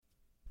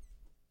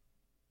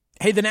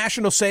Hey, the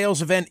national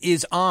sales event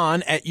is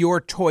on at your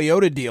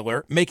Toyota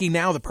dealer, making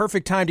now the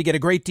perfect time to get a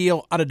great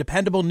deal on a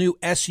dependable new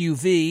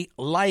SUV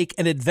like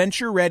an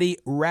adventure-ready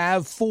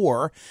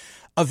RAV4.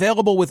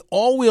 Available with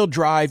all-wheel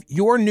drive,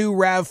 your new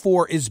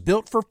RAV4 is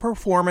built for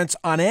performance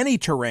on any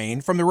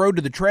terrain, from the road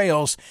to the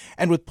trails,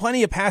 and with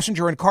plenty of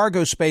passenger and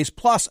cargo space,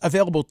 plus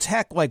available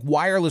tech like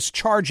wireless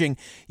charging,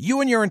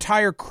 you and your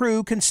entire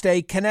crew can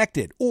stay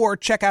connected. Or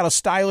check out a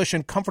stylish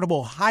and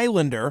comfortable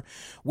Highlander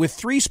with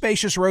 3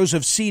 spacious rows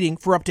of seating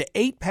for up to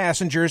 8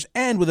 passengers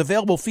and with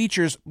available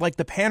features like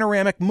the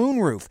panoramic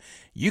moonroof.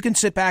 You can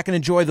sit back and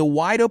enjoy the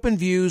wide-open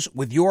views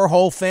with your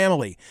whole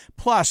family.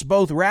 Plus,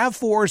 both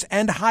RAV4s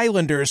and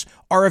Highlanders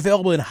are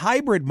available in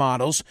hybrid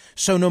models,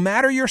 so no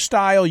matter your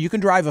style, you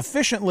can drive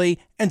efficiently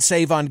and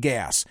save on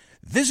gas.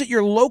 Visit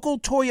your local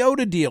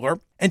Toyota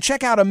dealer and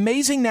check out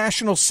amazing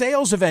national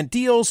sales event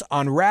deals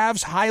on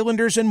RAVs,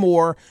 Highlanders, and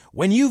more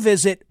when you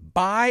visit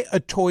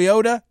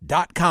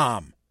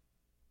buyatoyota.com.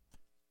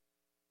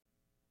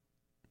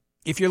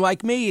 If you're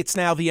like me, it's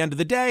now the end of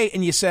the day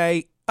and you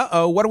say,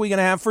 uh-oh, what are we going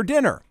to have for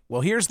dinner?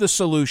 Well, here's the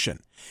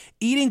solution.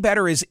 Eating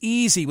better is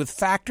easy with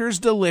Factor's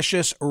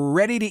delicious,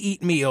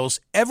 ready-to-eat meals.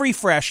 Every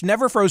fresh,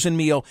 never frozen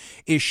meal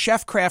is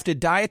chef-crafted,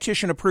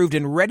 dietitian-approved,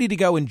 and ready to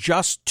go in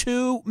just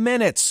 2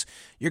 minutes.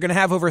 You're going to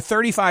have over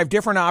 35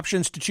 different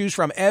options to choose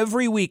from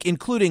every week,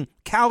 including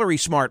Calorie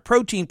Smart,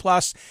 Protein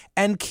Plus,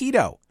 and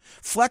Keto.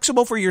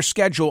 Flexible for your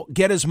schedule,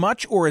 get as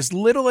much or as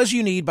little as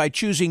you need by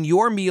choosing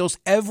your meals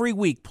every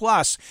week.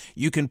 Plus,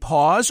 you can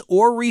pause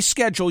or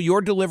reschedule your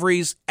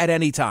deliveries at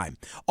any time.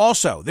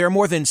 Also, there are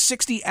more than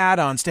 60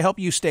 add-ons to help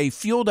you stay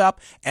fueled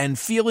up and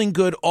feeling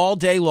good all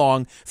day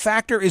long.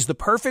 Factor is the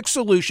perfect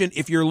solution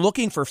if you're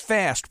looking for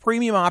fast,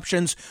 premium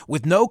options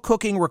with no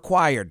cooking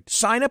required.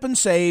 Sign up and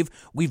save.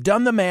 We've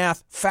done the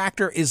math.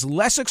 Factor is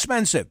less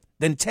expensive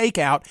than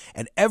takeout,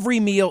 and every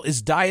meal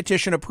is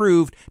dietitian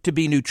approved to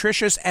be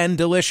nutritious and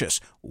delicious.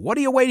 What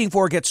are you waiting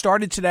for? Get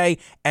started today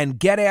and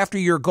get after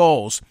your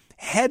goals.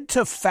 Head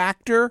to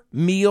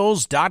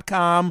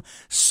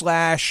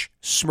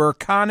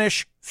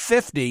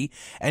factormeals.com/Smerconish50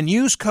 and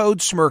use code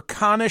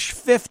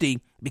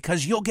Smerconish50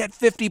 because you'll get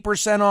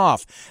 50%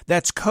 off.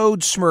 That's code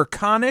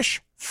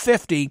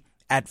Smerconish50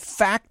 at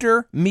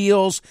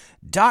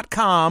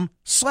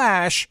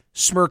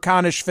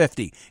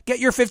factormeals.com/Smerconish50. Get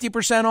your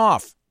 50%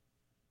 off.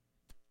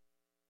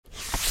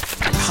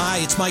 Hi,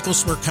 it's Michael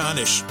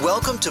Smerconish.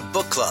 Welcome to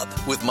Book Club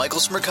with Michael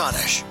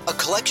Smerconish, a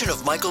collection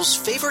of Michael's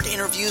favorite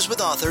interviews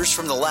with authors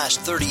from the last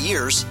 30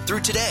 years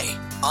through today,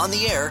 on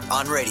the air,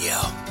 on radio.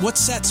 What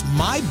sets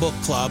my book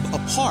club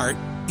apart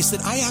is that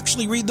I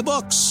actually read the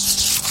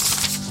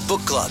books.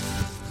 Book Club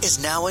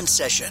is now in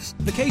session.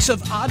 The case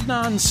of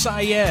Adnan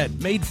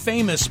Syed, made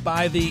famous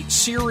by the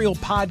Serial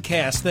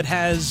podcast that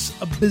has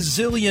a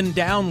bazillion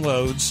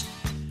downloads,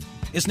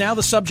 is now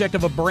the subject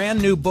of a brand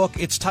new book.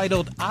 It's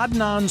titled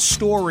Adnan's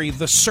Story,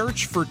 The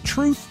Search for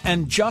Truth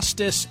and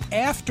Justice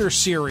After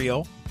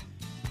Serial.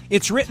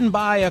 It's written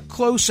by a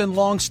close and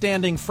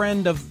long-standing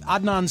friend of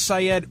Adnan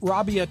Syed,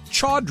 Rabia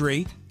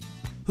Chaudhry,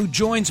 who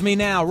joins me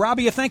now.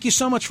 Rabia, thank you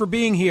so much for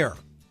being here.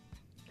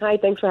 Hi,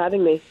 thanks for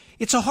having me.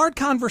 It's a hard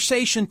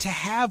conversation to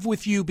have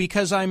with you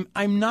because I'm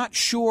not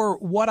sure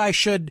what I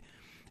should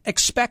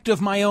expect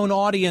of my own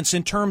audience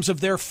in terms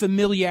of their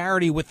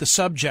familiarity with the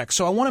subject.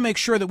 So I want to make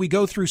sure that we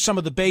go through some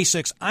of the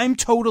basics. I'm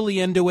totally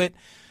into it.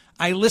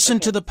 I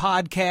listened to the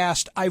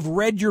podcast. I've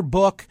read your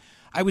book.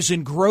 I was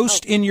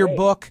engrossed in your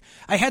book.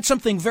 I had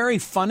something very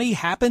funny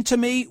happen to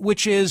me,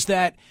 which is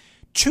that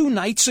 2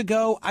 nights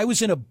ago, I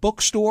was in a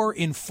bookstore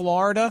in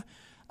Florida,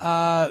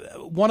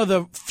 one of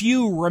the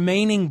few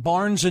remaining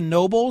Barnes and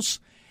Nobles.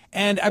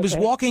 And I was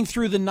walking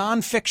through the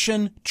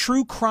nonfiction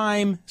true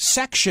crime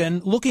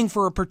section looking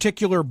for a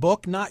particular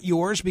book, not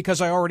yours, because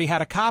I already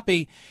had a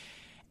copy.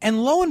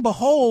 And lo and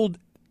behold,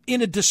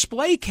 in a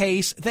display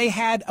case, they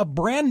had a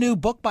brand new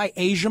book by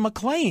Asia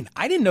McClain.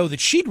 I didn't know that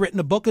she'd written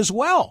a book as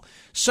well.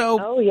 So,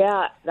 oh,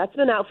 yeah. That's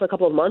been out for a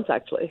couple of months,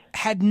 actually.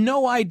 Had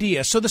no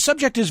idea. So the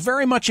subject is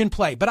very much in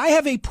play. But I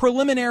have a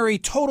preliminary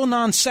total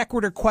non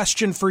sequitur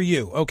question for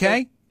you,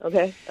 okay?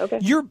 Okay.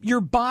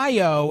 Your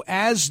bio,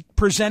 as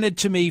presented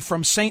to me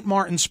from St.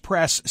 Martin's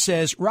Press,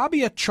 says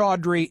Rabia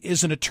Chaudhry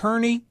is an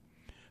attorney,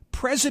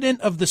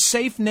 president of the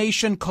Safe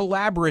Nation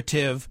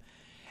Collaborative,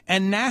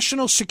 and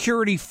National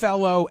Security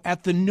Fellow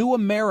at the New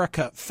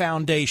America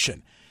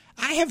Foundation.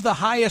 I have the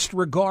highest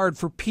regard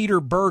for Peter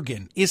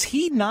Bergen. Is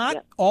he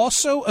not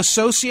also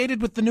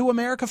associated with the New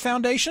America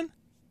Foundation?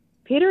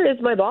 Peter is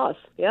my boss.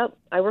 Yep,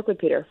 I work with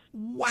Peter.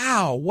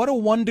 Wow, what a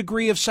 1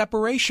 degree of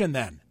separation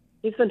then.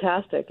 He's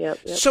fantastic, yep.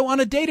 So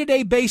on a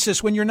day-to-day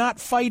basis, when you're not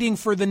fighting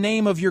for the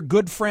name of your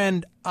good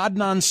friend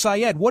Adnan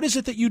Syed, what is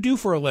it that you do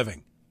for a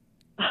living?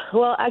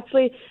 Well,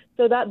 actually,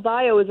 so that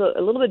bio is a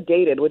little bit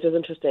dated, which is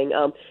interesting.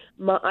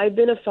 I've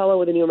been a fellow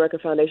with the New America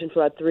Foundation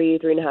for about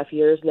 3.5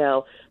 years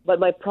now, but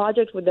my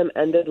project with them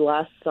ended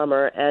last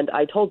summer, and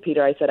I told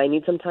Peter, I said, I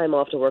need some time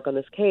off to work on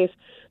this case.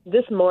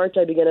 This March,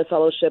 I began a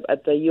fellowship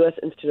at the U.S.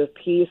 Institute of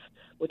Peace,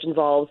 which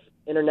involves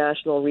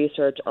international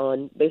research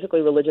on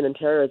basically religion and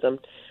terrorism,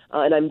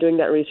 and I'm doing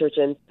that research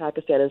in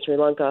Pakistan and Sri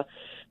Lanka.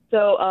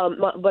 So,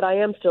 but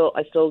I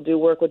still do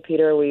work with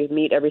Peter. We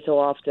meet every so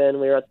often.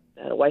 We were at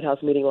a White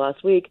House meeting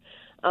last week.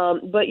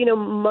 But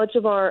much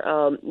of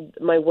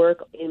my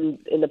work in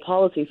the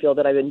policy field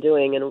that I've been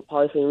doing and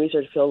policy and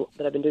research field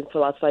that I've been doing for the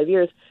last 5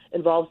 years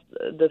involves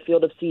the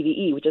field of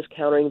CVE, which is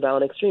countering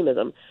violent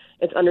extremism.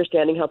 It's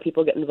understanding how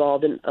people get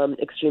involved in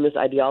extremist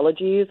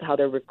ideologies, how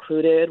they're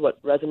recruited,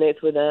 what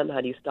resonates with them,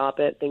 how do you stop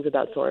it, things of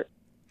that sort.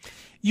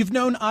 You've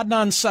known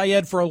Adnan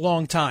Syed for a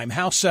long time.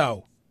 How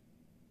so?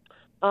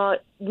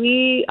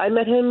 I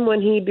met him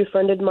when he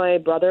befriended my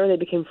brother. They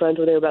became friends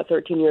when they were about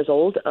 13 years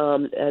old,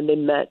 and they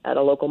met at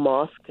a local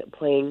mosque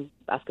playing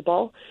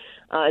basketball.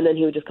 And then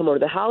he would just come over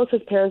to the house.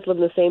 His parents lived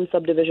in the same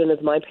subdivision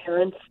as my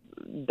parents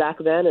back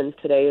then and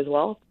today as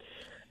well.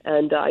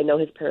 And I know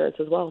his parents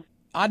as well.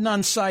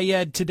 Adnan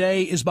Syed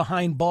today is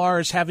behind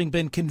bars, having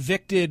been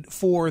convicted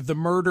for the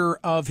murder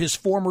of his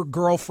former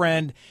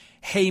girlfriend,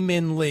 Hae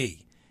Min Lee.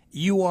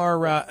 You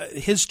are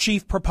his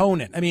chief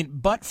proponent. I mean,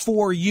 but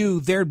for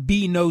you, there'd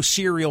be no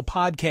serial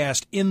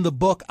podcast. In the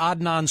book,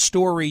 Adnan's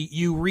Story,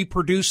 you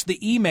reproduce the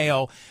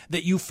email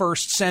that you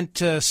first sent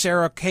to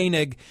Sarah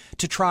Koenig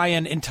to try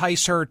and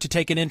entice her to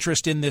take an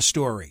interest in this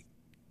story.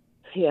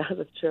 Yeah,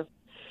 that's true.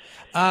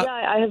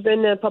 I have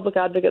been a public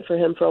advocate for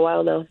him for a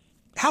while now.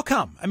 How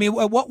come? I mean,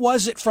 what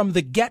was it from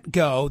the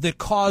get-go that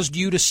caused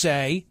you to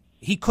say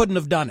he couldn't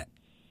have done it?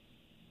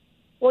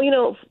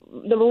 Well,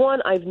 number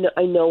one, I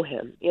know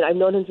him. I've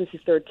known him since he's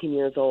 13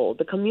 years old.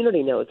 The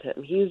community knows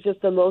him. He's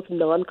just the most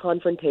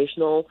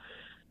non-confrontational,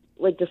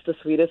 just the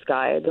sweetest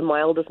guy, the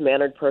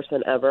mildest-mannered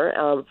person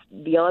ever.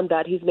 Beyond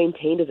that, he's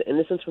maintained his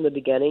innocence from the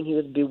beginning. He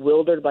was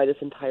bewildered by this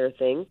entire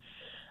thing,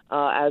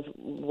 as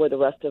were the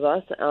rest of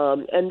us.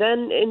 And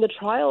then in the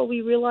trial,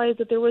 we realized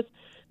that there was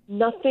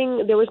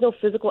no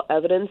physical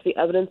evidence. The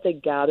evidence they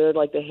gathered,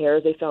 like the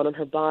hairs they found on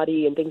her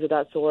body and things of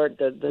that sort,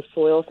 the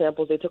soil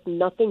samples they took,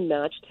 nothing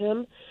matched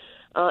him.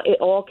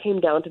 It all came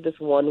down to this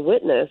one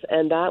witness,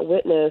 and that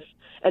witness,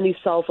 and these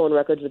cell phone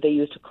records that they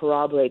used to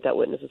corroborate that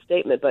witness's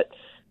statement. But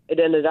it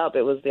ended up,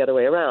 it was the other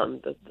way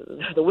around.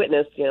 The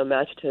witness,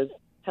 matched his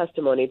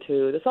testimony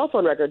to the cell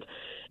phone records.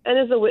 And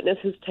as a witness,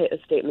 his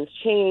statements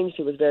changed.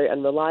 He was very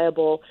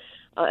unreliable.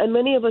 And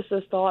many of us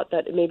just thought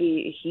that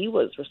maybe he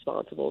was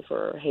responsible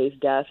for Hae's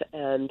death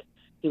and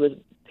he was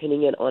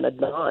pinning it on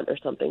Adnan or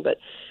something. But,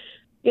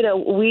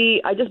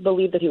 I just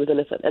believed that he was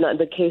innocent, and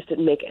the case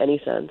didn't make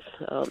any sense.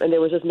 And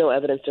there was just no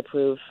evidence to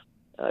prove,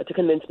 to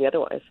convince me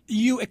otherwise.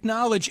 You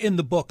acknowledge in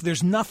the book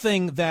there's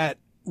nothing that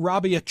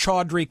Rabia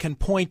Chaudhry can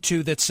point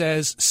to that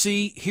says,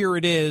 see, here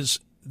it is.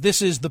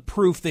 This is the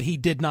proof that he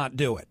did not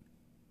do it.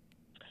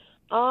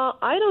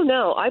 I don't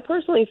know. I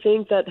personally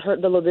think that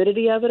the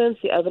lividity evidence,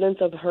 the evidence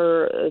of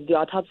the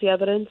autopsy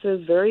evidence,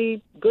 is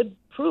very good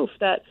proof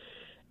that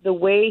the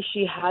way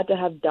she had to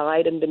have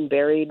died and been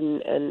buried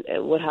and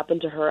what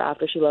happened to her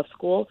after she left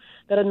school,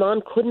 that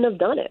Adnan couldn't have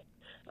done it.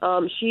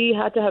 She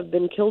had to have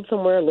been killed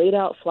somewhere, laid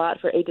out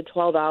flat for 8 to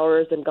 12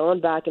 hours, and gone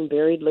back and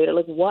buried later.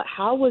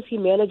 How was he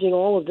managing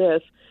all of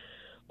this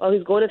while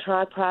he's going to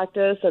track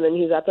practice and then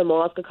he's at the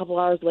mosque a couple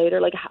hours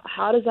later?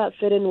 How does that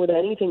fit in with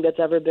anything that's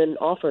ever been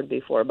offered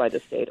before by the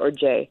state or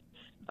Jay?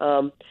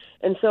 And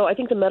so I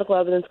think the medical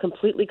evidence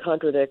completely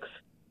contradicts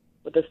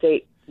what the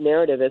state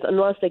narrative is,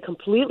 unless they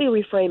completely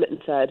reframe it and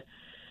said,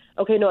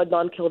 okay, no,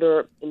 Adnan killed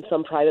her in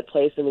some private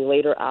place and we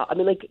laid her out. I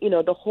mean,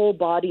 the whole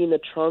body in the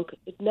trunk,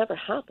 it never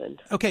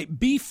happened. Okay,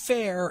 be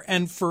fair,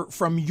 and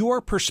from your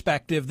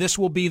perspective, this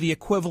will be the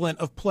equivalent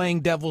of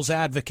playing devil's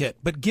advocate,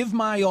 but give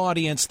my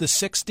audience the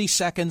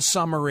 60-second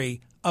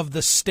summary of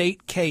the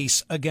state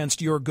case against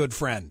your good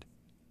friend.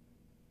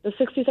 The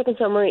 60-second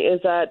summary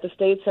is that the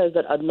state says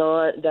that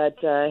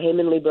Hae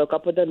Min Lee broke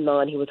up with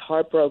Adnan. He was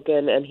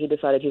heartbroken, and he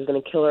decided he was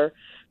going to kill her,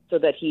 so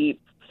that he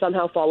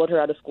somehow followed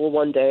her out of school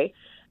one day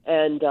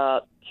and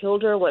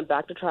killed her, went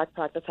back to track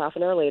practice half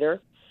an hour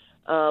later,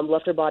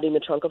 left her body in the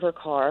trunk of her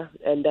car,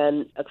 and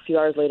then a few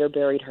hours later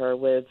buried her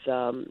with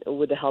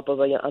the help of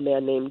a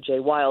man named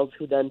Jay Wiles,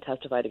 who then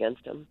testified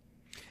against him.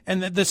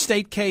 And the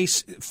state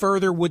case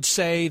further would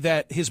say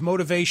that his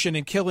motivation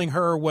in killing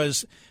her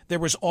was there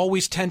was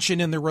always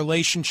tension in the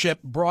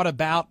relationship brought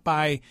about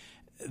by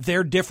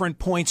their different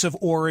points of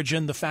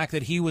origin, the fact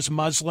that he was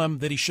Muslim,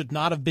 that he should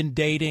not have been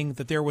dating,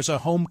 that there was a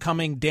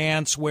homecoming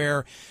dance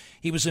where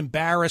he was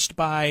embarrassed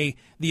by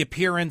the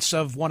appearance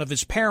of one of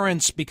his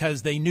parents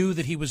because they knew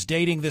that he was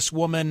dating this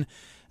woman,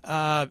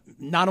 not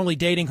only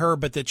dating her,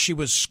 but that she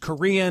was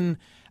Korean,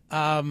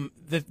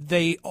 that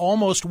they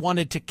almost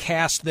wanted to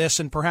cast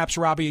this, and perhaps,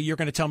 Rabia, you're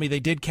going to tell me they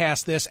did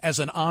cast this as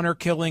an honor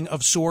killing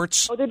of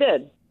sorts. Oh, they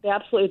did. They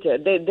absolutely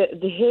did.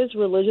 His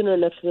religion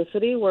and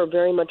ethnicity were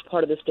very much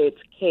part of the state's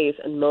case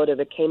and motive.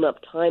 It came up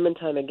time and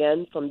time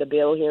again, from the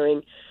bail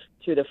hearing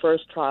to the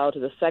first trial to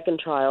the second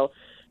trial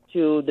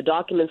to the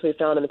documents we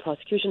found in the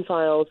prosecution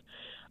files.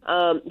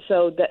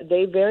 So that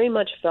they very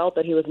much felt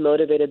that he was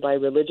motivated by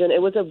religion.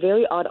 It was a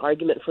very odd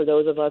argument for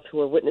those of us who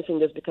were witnessing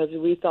this, because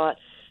we thought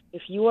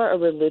if you are a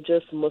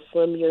religious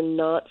Muslim, you're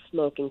not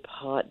smoking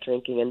pot,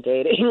 drinking, and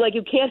dating. Like,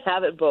 you can't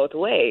have it both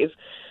ways.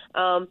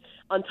 On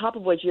top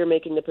of which, you're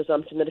making the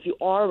presumption that if you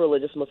are a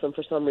religious Muslim,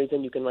 for some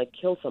reason, you can, like,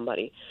 kill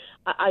somebody.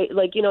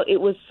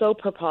 It was so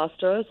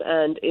preposterous,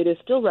 and it is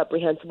still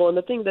reprehensible. And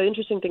the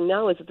interesting thing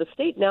now is that the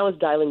state now is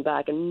dialing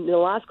back. And in the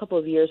last couple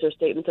of years, their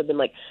statements have been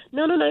like,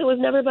 no, it was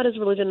never about his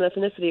religion and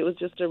ethnicity. It was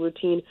just a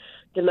routine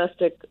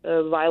domestic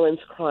violence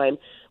crime.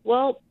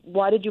 Well,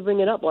 why did you bring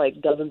it up like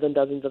dozens and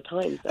dozens of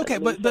times then? Okay,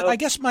 but I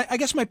guess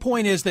my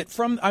point is that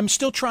I'm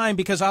still trying,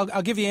 because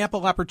I'll give you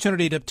ample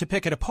opportunity to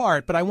pick it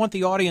apart, but I want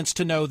the audience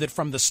to know that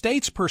from the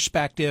state's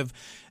perspective,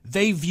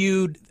 they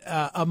viewed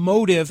a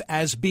motive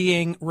as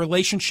being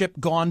relationship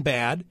gone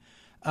bad,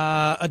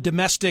 a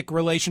domestic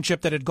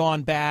relationship that had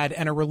gone bad,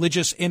 and a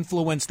religious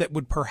influence that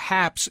would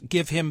perhaps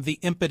give him the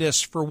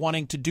impetus for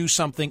wanting to do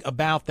something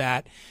about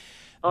that.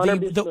 Honor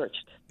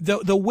besmirched.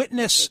 The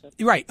witness,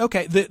 right?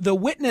 Okay. The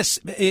witness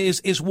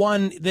is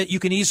one that you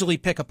can easily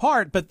pick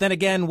apart, but then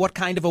again, what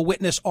kind of a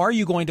witness are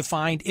you going to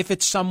find if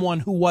it's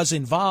someone who was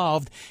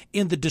involved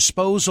in the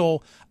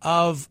disposal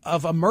of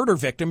a murder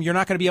victim? You're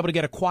not going to be able to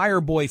get a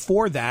choir boy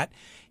for that.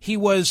 He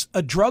was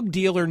a drug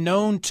dealer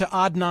known to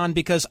Adnan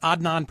because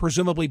Adnan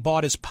presumably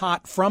bought his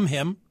pot from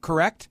him,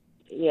 correct?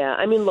 Yeah,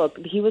 I mean, look,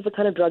 he was the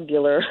kind of drug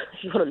dealer,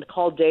 if you want to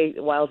call Jay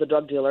Wiles a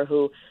drug dealer,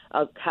 who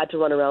had to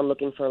run around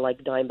looking for,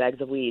 like, dime bags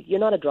of weed. You're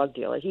not a drug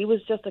dealer. He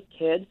was just a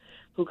kid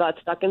who got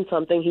stuck in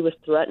something. He was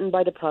threatened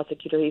by the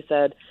prosecutor. They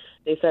said,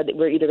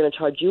 we're either going to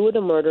charge you with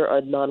the murder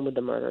or Adnan with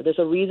the murder. There's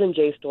a reason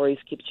Jay's stories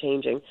keep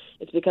changing.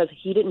 It's because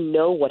he didn't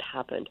know what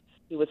happened.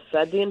 He was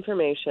fed the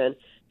information.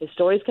 His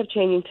stories kept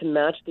changing to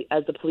match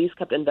as the police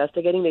kept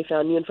investigating, they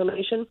found new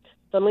information.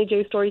 Suddenly,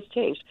 Jay's stories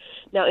changed.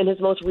 Now, in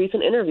his most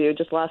recent interview,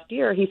 just last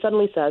year, he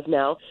suddenly says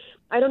now,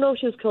 I don't know if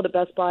she was killed at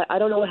Best Buy. I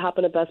don't know what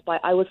happened at Best Buy.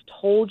 I was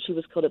told she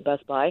was killed at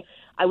Best Buy.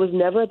 I was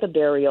never at the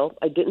burial.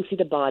 I didn't see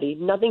the body.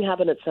 Nothing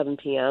happened at 7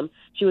 p.m.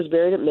 She was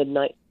buried at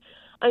midnight.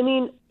 I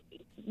mean,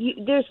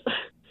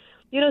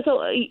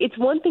 so it's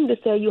one thing to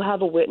say you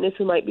have a witness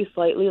who might be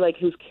slightly like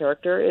whose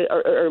character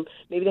or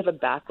maybe they have a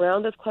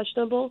background that's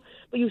questionable,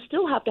 but you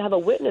still have to have a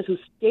witness whose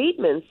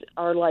statements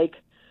are like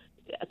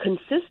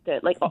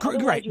consistent. Like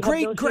great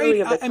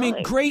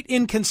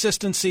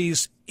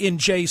inconsistencies in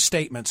Jay's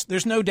statements.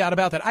 There's no doubt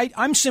about that.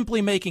 I'm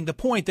simply making the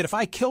point that if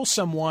I kill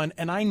someone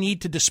and I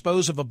need to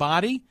dispose of a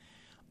body,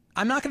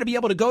 I'm not going to be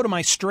able to go to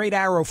my straight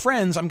arrow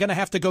friends. I'm going to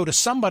have to go to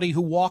somebody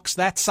who walks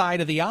that side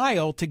of the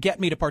aisle to get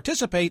me to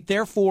participate.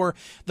 Therefore,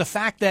 the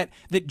fact that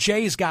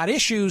Jay's got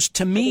issues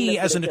to me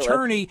as an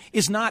attorney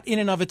is not in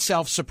and of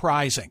itself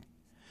surprising.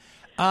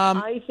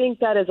 I think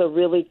that is a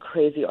really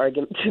crazy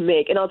argument to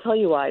make, and I'll tell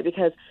you why.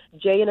 Because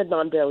Jay and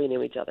Adnan barely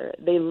knew each other.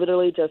 They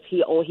literally just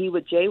Jay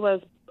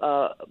was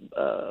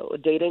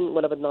dating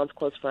one of Adnan's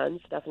close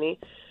friends, Stephanie,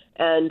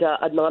 and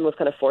Adnan was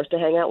kind of forced to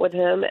hang out with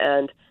him,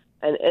 and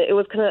it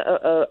was kind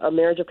of a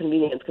marriage of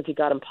convenience because he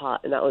got him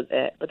pot, and that was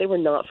it. But they were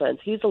not friends.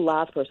 He's the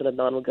last person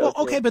Adnan would go to.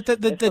 Well, okay, but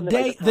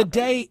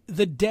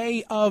the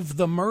day of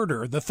the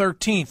murder, the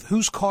 13th,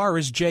 whose car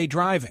is Jay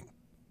driving?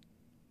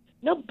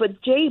 No,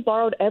 but Jay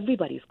borrowed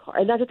everybody's car,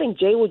 and that's the thing.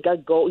 Jay would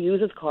go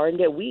use his car and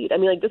get weed. I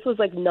mean, like, this was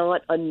like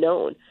not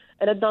unknown.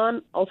 And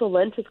Adnan also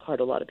lent his car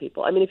to a lot of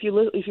people. I mean, if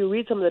you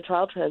read some of the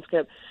trial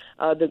transcript,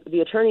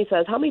 the attorney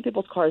says, "How many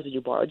people's cars did you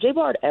borrow?" Jay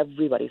borrowed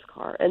everybody's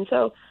car, and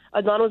so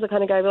Adnan was the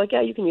kind of guy who'd be like, "Yeah,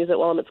 you can use it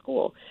while I'm at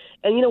school."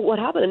 And what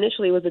happened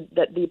initially was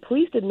that the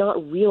police did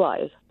not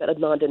realize that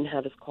Adnan didn't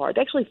have his car. They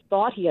actually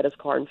thought he had his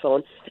car and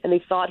phone, and they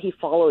thought he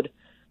followed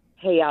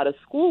Hay out of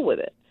school with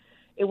it.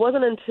 It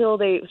wasn't until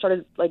they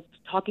started like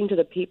talking to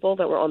the people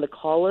that were on the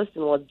call list,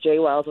 and Jay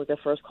Wiles was their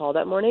first call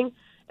that morning,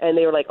 and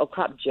they were like, "Oh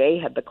crap, Jay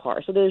had the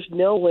car." So there's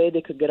no way they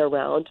could get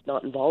around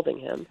not involving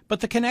him. But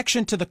the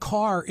connection to the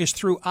car is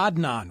through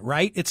Adnan,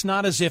 right? It's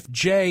not as if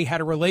Jay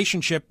had a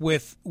relationship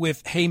with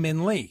Hae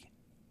Min Lee.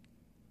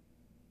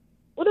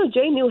 Well, no,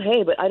 Jay knew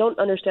Hay, but I don't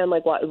understand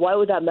why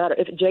would that matter?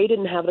 If Jay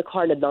didn't have the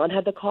car and Adnan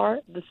had the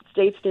car, the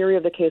state's theory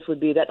of the case would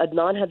be that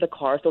Adnan had the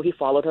car, so he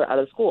followed her out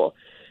of school.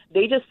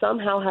 They just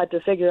somehow had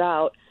to figure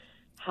out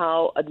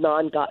how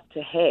Adnan got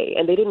to Hay,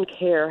 and they didn't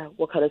care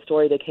what kind of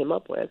story they came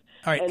up with.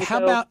 All right,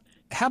 how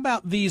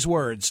about these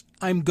words?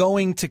 I'm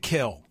going to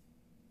kill.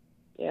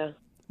 Yeah.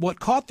 What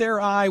caught their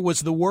eye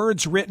was the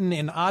words written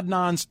in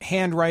Adnan's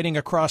handwriting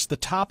across the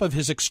top of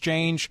his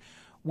exchange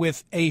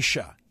with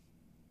Aisha.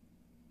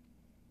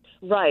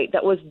 Right,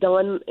 that was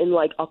done in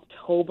like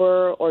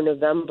October or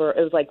November.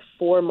 It was like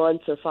 4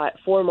 months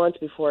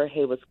before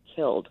Hay was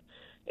killed.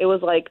 It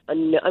was like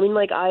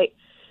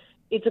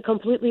it's a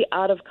completely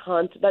out of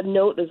context. That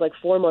note is like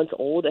 4 months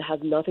old. It has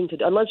nothing to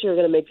do, unless you're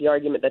going to make the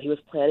argument that he was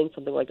planning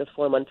something like this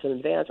 4 months in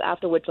advance,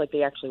 after which like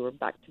they actually were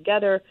back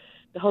together.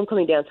 The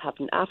homecoming dance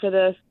happened after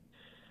this.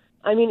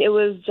 I mean, it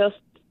was just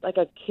like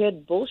a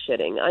kid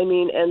bullshitting. I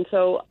mean, and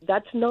so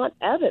that's not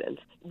evidence.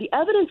 The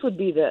evidence would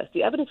be this.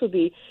 The evidence would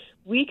be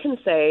we can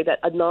say that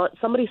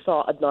somebody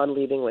saw Adnan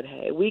leaving with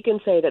Hay. We can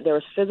say that there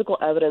was physical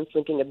evidence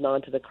linking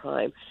Adnan to the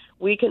crime.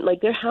 We can,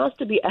 there has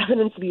to be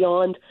evidence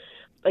beyond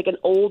like an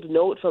old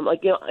note from, like,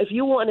 if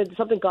you wanted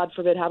something, God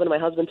forbid, happen to my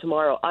husband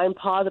tomorrow, I'm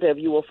positive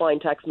you will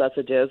find text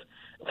messages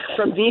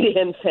from me to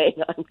him saying,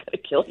 I'm going to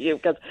kill you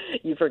because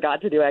you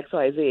forgot to do X,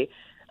 Y, Z.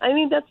 I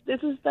mean, that's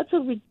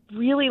a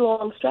really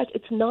long stretch.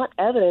 It's not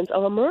evidence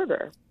of a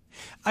murder.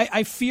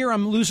 I fear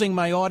I'm losing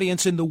my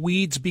audience in the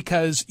weeds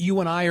because you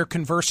and I are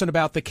conversing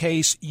about the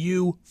case.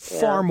 You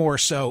far more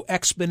so,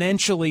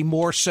 exponentially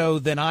more so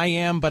than I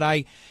am. But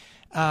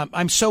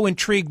I'm so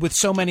intrigued with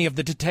so many of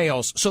the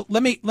details. So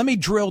let me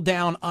drill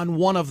down on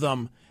one of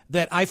them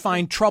that I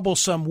find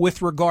troublesome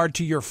with regard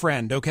to your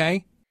friend.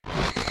 Okay.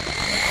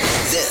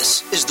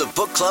 This is the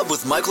Book Club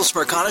with Michael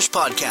Smerconish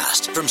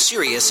podcast from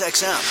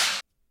SiriusXM.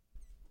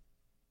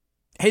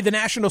 Hey, the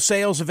national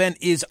sales event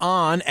is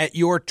on at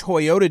your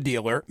Toyota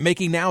dealer,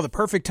 making now the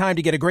perfect time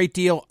to get a great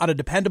deal on a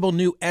dependable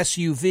new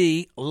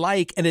SUV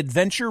like an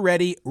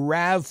adventure-ready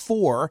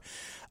RAV4.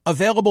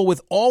 Available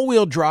with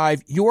all-wheel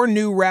drive, your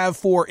new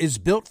RAV4 is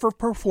built for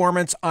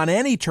performance on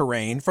any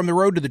terrain, from the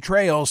road to the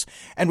trails,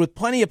 and with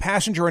plenty of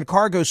passenger and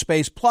cargo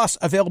space, plus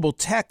available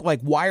tech like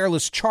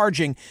wireless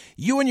charging,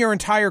 you and your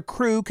entire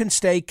crew can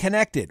stay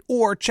connected.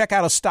 Or check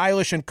out a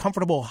stylish and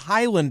comfortable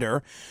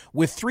Highlander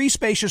with 3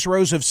 spacious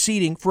rows of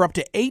seating for up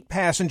to 8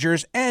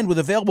 passengers and with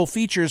available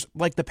features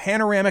like the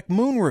panoramic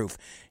moonroof.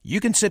 You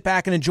can sit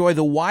back and enjoy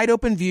the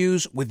wide-open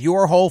views with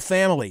your whole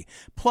family.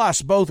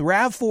 Plus, both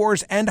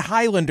RAV4s and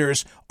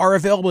Highlanders are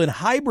available in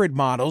hybrid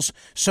models,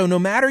 so no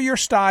matter your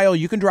style,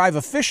 you can drive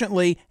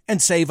efficiently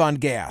and save on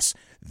gas.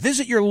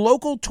 Visit your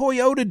local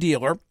Toyota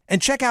dealer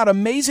and check out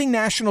amazing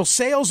national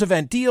sales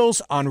event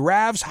deals on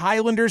RAVs,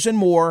 Highlanders, and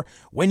more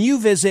when you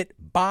visit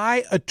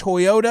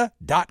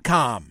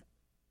buyatoyota.com.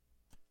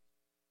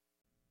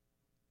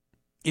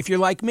 If you're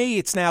like me,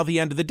 it's now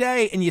the end of the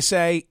day, and you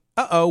say,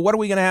 uh-oh, what are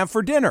we going to have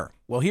for dinner?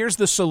 Well, here's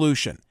the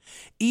solution.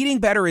 Eating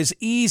better is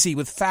easy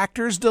with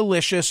Factor's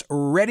delicious,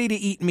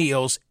 ready-to-eat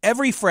meals.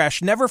 Every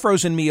fresh, never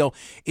frozen meal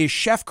is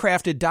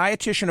chef-crafted,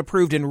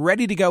 dietitian-approved, and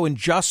ready to go in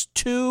just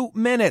 2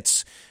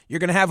 minutes. You're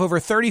going to have over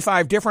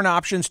 35 different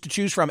options to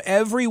choose from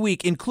every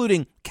week,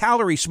 including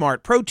Calorie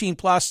Smart, Protein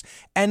Plus,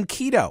 and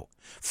Keto.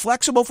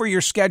 Flexible for your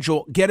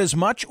schedule, get as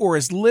much or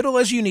as little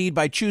as you need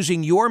by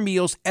choosing your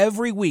meals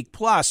every week.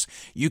 Plus,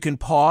 you can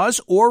pause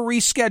or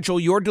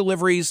reschedule your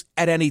deliveries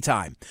at any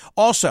time.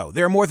 Also,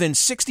 there are more than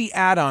 60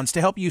 add-ons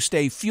to help you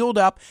stay fueled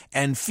up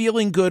and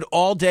feeling good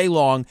all day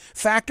long.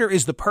 Factor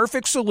is the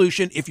perfect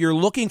solution if you're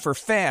looking for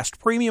fast,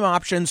 premium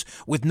options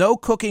with no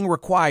cooking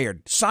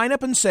required. Sign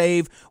up and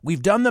save.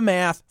 We've done the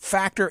math.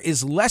 Factor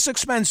is less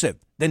expensive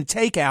than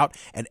takeout,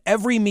 and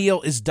every meal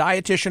is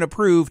dietitian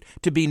approved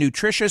to be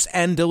nutritious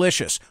and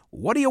delicious.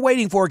 What are you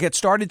waiting for? Get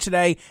started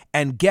today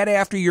and get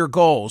after your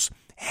goals.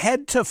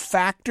 Head to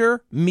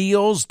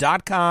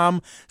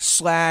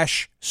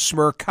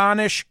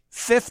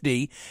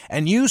factormeals.com/Smerconish50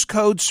 and use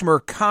code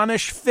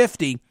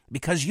Smerconish50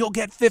 because you'll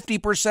get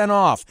 50%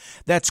 off.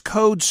 That's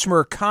code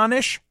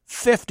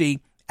Smerconish50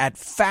 at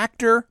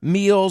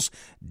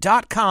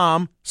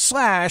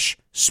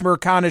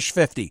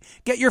factormeals.com/Smerconish50.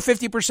 Get your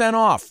 50%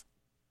 off.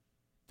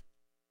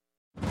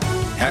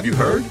 Have you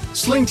heard?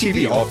 Sling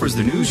TV offers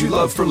the news you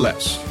love for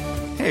less.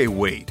 Hey,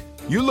 wait.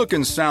 You look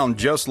and sound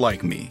just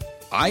like me.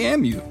 I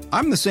am you.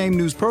 I'm the same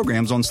news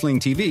programs on Sling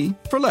TV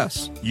for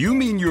less. You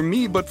mean you're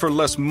me, but for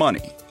less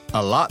money.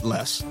 A lot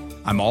less.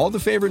 I'm all the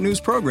favorite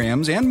news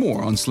programs and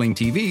more on Sling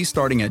TV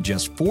starting at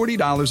just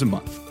 $40 a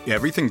month.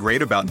 Everything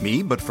great about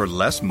me, but for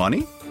less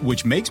money?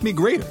 Which makes me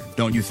greater,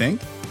 don't you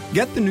think?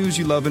 Get the news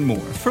you love and more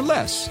for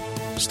less.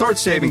 Start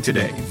saving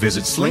today.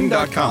 Visit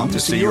sling.com to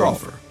see your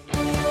offer.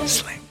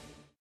 Sling.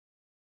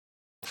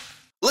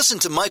 Listen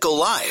to Michael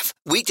live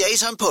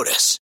weekdays on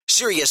POTUS,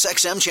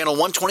 SiriusXM Channel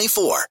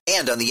 124,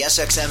 and on the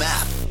SXM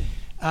app.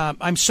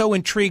 I'm so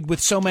intrigued with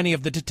so many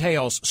of the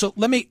details. So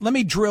let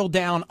me drill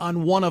down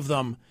on one of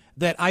them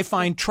that I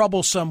find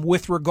troublesome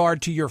with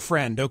regard to your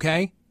friend,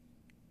 okay?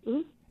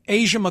 Mm-hmm.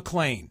 Asia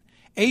McClain.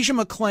 Asia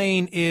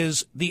McClain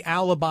is the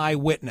alibi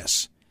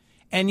witness.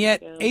 And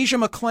yet Asia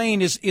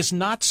McClain is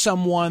not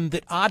someone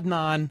that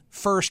Adnan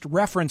first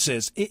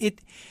references.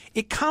 It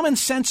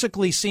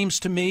commonsensically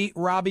seems to me,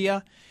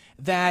 Rabia,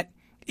 that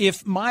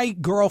if my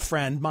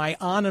girlfriend, my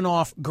on and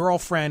off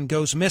girlfriend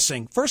goes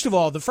missing, first of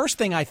all, the first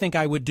thing I think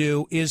I would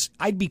do is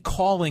I'd be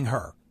calling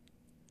her.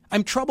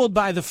 I'm troubled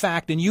by the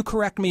fact, and you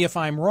correct me if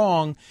I'm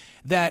wrong,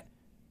 that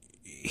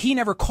he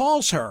never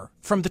calls her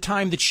from the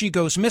time that she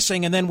goes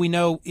missing and then we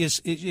know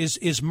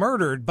is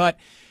murdered. But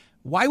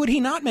why would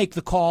he not make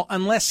the call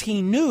unless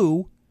he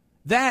knew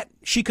that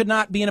she could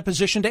not be in a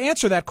position to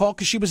answer that call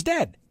because she was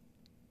dead?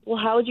 Well,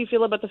 how would you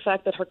feel about the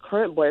fact that her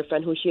current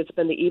boyfriend, who she had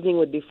spent the evening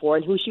with before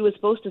and who she was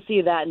supposed to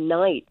see that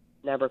night,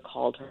 never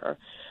called her?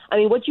 I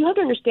mean, what you have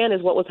to understand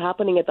is what was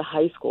happening at the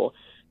high school.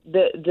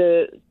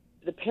 The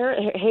the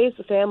parent, Hayes'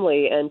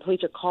 family and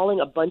police are calling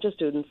a bunch of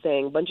kids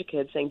saying,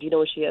 do you know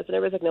where she is? And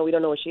everybody's like, no, we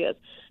don't know where she is.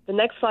 The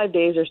next 5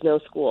 days, there's no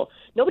school.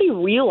 Nobody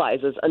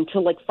realizes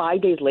until like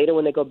 5 days later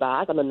when they go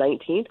back on the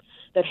 19th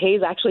that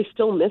Hayes actually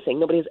still missing.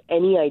 Nobody has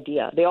any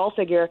idea. They all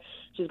figure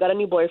she's got a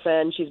new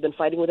boyfriend. She's been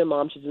fighting with her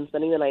mom. She's been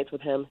spending the nights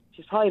with him.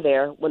 She's probably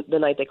there the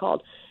night they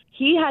called.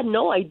 He had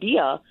no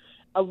idea,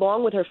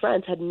 along with her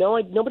friends,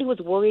 nobody was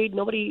worried.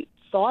 Nobody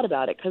thought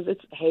about it because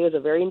Hay is a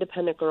very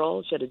independent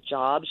girl. She had a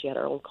job. She had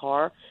her own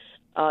car.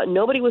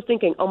 Nobody was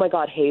thinking, oh, my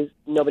God, Hayes,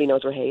 nobody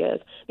knows where Hay is.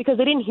 Because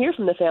they didn't hear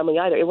from the family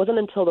either. It wasn't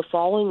until the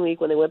following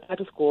week when they went back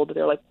to school that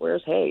they're like,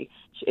 where's Hay?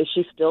 Is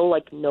she still,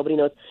 like, nobody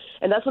knows?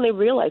 And that's when they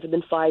realized it had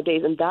been 5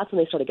 days, and that's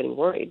when they started getting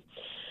worried.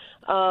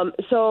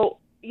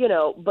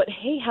 But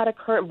Hay had a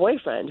current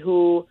boyfriend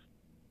who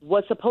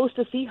was supposed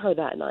to see her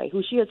that night,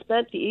 who she had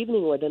spent the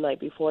evening with the night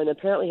before, and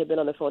apparently had been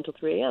on the phone until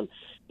 3 a.m.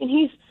 And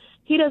he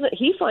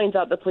finds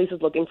out the police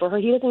is looking for her.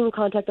 He doesn't even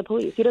contact the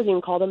police. He doesn't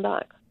even call them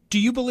back. Do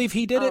you believe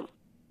he did it?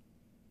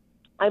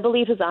 I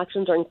believe his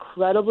actions are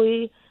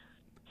incredibly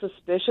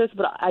suspicious,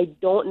 but I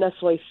don't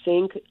necessarily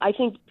think. I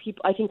think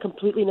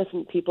completely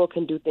innocent people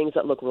can do things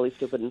that look really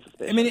stupid and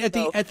suspicious. I mean, at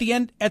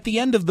the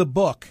end of the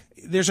book,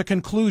 there's a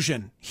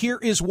conclusion. Here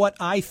is what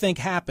I think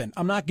happened.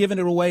 I'm not giving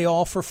it away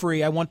all for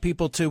free. I want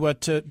people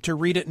to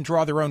read it and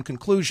draw their own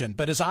conclusion.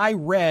 But as I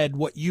read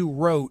what you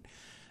wrote,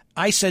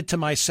 I said to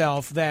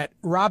myself that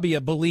Rabia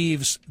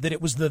believes that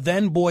it was the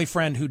then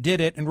boyfriend who did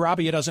it, and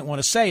Rabia doesn't want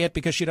to say it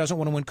because she doesn't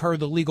want to incur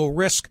the legal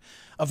risk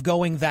of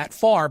going that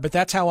far. But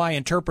that's how I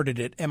interpreted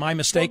it. Am I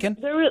mistaken?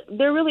 Well,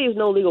 there really is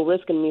no legal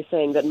risk in me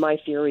saying that my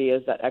theory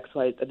is that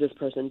this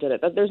person did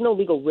it. There's no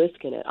legal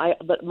risk in it.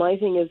 But my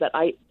thing is that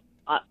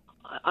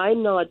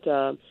I'm not.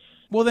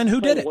 Well, then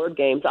who did it? Word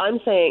games. I'm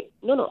saying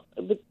no.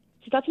 But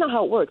see, that's not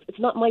how it works.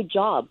 It's not my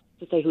job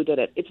to say who did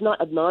it. It's not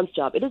Adnan's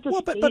job. It is the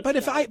state's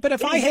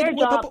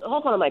job.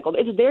 Hold on, Michael.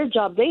 It's their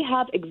job. They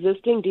have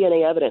existing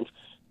DNA evidence.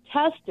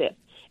 Test it.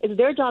 It's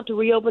their job to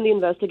reopen the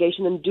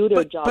investigation and do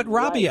their job. But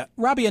Rabia,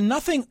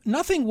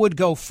 nothing would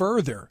go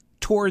further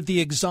toward the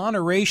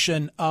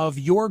exoneration of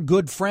your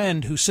good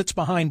friend who sits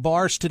behind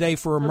bars today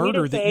for a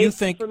murder that you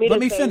think. Let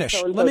me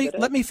finish.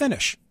 Let me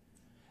finish.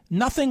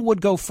 Nothing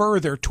would go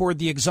further toward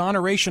the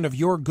exoneration of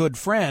your good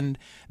friend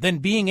than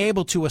being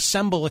able to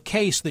assemble a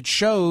case that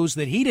shows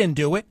that he didn't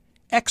do it.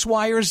 X,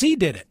 Y, or Z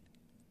did it.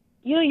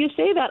 You know, you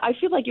say that. I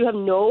feel like you have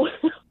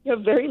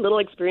very little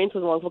experience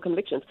with wrongful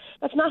convictions.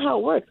 That's not how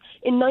it works.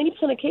 In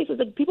 90% of cases,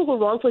 the people who are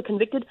wrongfully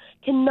convicted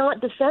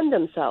cannot defend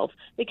themselves.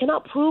 They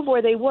cannot prove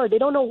where they were. They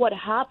don't know what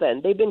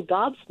happened. They've been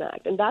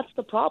gobsmacked, and that's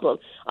the problem.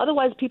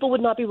 Otherwise, people would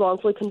not be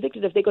wrongfully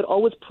convicted if they could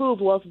always prove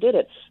who else did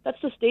it.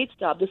 That's the state's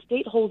job. The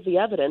state holds the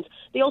evidence.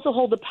 They also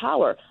hold the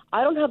power.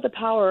 I don't have the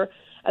power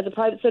as a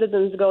private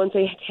citizen to go and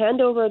say,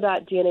 hand over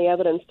that DNA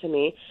evidence to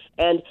me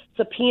and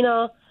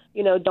subpoena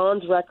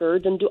Don's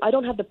records, and I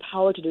don't have the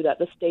power to do that.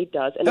 The state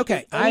does. And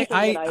okay,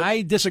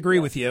 I disagree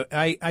with you.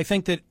 I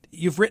think that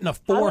you've written a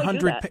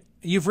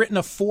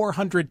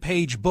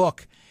 400-page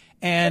book,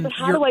 and but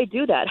how do I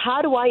do that?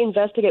 How do I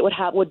investigate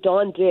what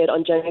Don did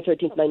on January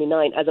 13th,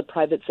 1999 as a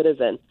private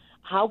citizen?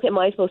 How am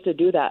I supposed to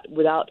do that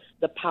without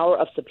the power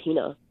of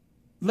subpoena?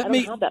 I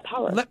don't have that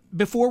power.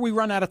 Before we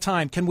run out of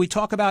time, can we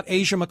talk about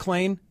Asia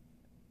McClain?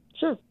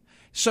 Sure.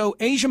 So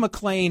Asia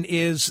McClain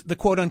is the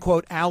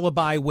quote-unquote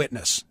alibi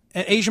witness.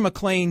 And Asia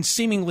McClain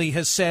seemingly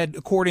has said,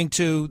 according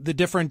to the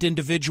different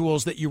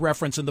individuals that you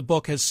reference in the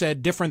book, has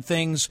said different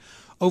things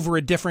over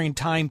a different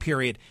time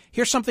period.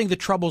 Here's something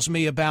that troubles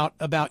me about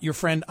your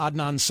friend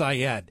Adnan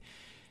Syed.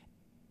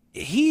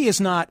 He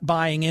is not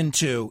buying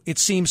into, it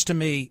seems to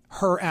me,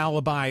 her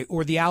alibi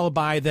or the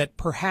alibi that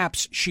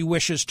perhaps she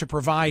wishes to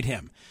provide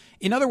him.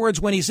 In other words,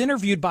 when he's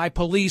interviewed by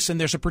police,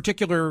 and there's a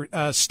particular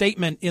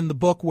statement in the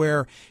book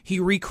where he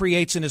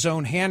recreates in his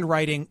own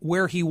handwriting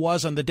where he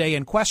was on the day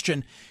in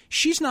question,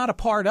 she's not a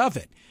part of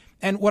it.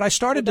 And what I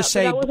started to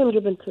say, I'm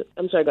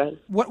sorry, go ahead.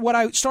 What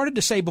I started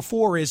to say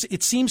before is,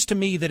 it seems to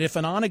me that if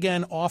an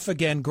on-again,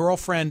 off-again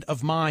girlfriend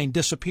of mine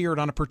disappeared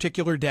on a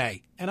particular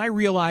day, and I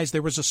realized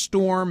there was a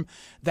storm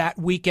that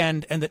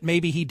weekend and that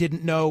maybe he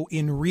didn't know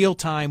in real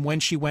time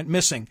when she went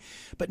missing,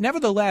 but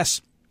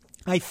nevertheless,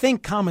 I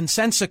think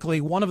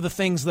commonsensically one of the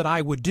things that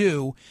I would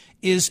do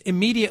is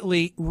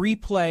immediately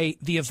replay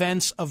the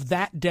events of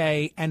that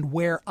day and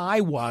where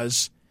I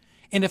was.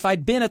 And if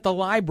I'd been at the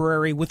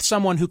library with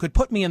someone who could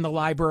put me in the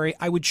library,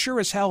 I would sure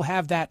as hell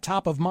have that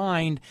top of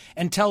mind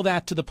and tell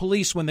that to the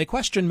police when they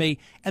question me.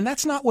 And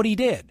that's not what he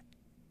did.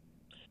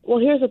 Well,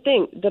 here's the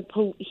thing.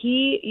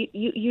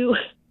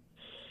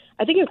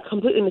 I think you're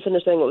completely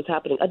misunderstanding what was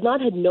happening.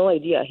 Adnan had no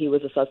idea he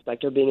was a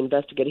suspect or being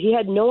investigated. He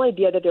had no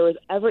idea that there was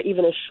ever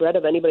even a shred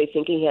of anybody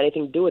thinking he had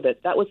anything to do with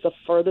it. That was the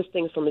furthest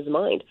thing from his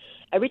mind.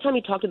 Every time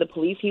he talked to the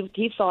police,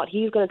 he thought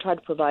he's going to try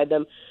to provide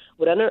them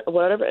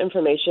whatever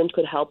information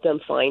could help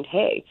them find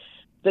Hay.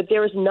 That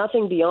there is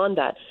nothing beyond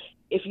that.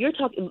 if you're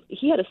talking,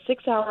 he had a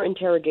 6-hour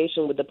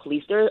interrogation with the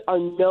police. There are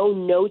no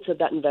notes of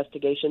that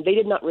investigation. They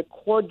did not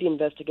record the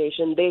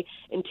investigation. They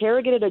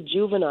interrogated a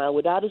juvenile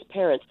without his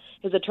parents.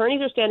 His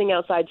attorneys are standing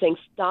outside saying,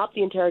 stop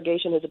the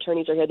interrogation. His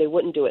attorneys are here. They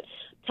wouldn't do it.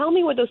 Tell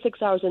me what those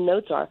 6 hours of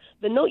notes are.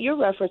 The note you're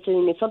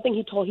referencing is something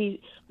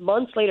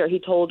months later, he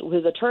told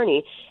his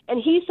attorney.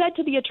 And he said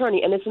to the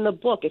attorney, and it's in the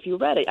book, if you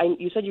read it,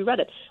 you said you read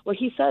it, where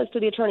he says to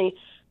the attorney,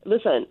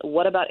 listen,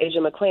 what about Asia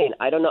McClain?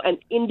 I don't know. And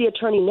in the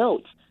attorney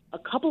notes, a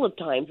couple of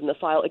times in the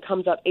file, it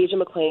comes up Asia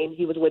McClain,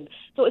 he was with.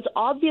 So it's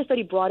obvious that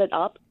he brought it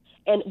up.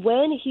 And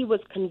when he was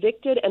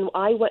convicted and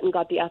I went and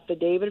got the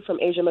affidavit from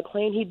Asia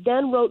McClain, he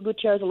then wrote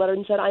Gutierrez a letter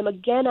and said, I'm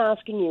again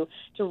asking you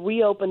to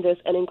reopen this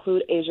and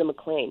include Asia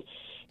McClain.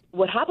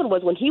 What happened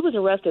was when he was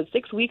arrested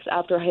 6 weeks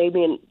after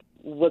Hamian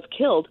was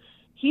killed,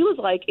 he was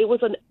like, it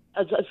was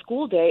a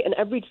school day, and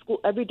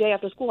every day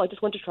after school, I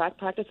just went to track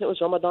practice, and it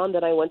was Ramadan,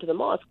 then I went to the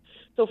mosque.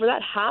 So for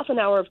that half an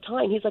hour of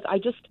time, he's like,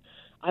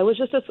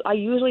 I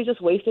usually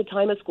just wasted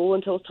time at school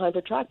until it was time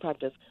for track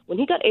practice. When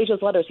he got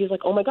Asia's letters, he's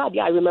like, oh my God,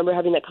 yeah, I remember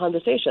having that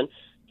conversation.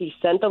 He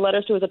sent the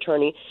letters to his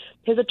attorney.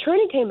 His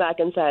attorney came back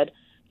and said,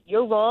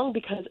 you're wrong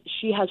because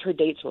she has her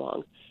dates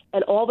wrong.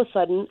 And all of a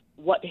sudden,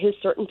 his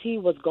certainty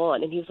was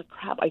gone. And he was like,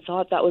 crap, I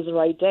thought that was the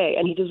right day.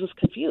 And he just was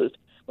confused.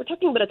 We're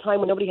talking about a time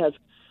when nobody has,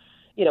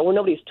 where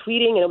nobody's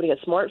tweeting and nobody has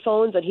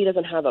smartphones and he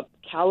doesn't have a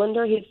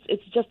calendar.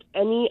 It's just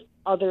any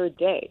other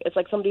day. It's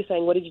like somebody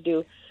saying, what did you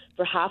do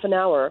for half an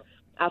hour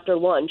after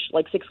lunch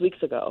like 6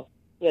 weeks ago?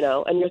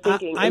 And you're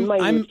thinking,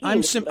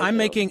 I'm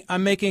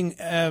making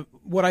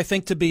what I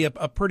think to be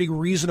a pretty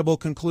reasonable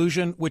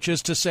conclusion, which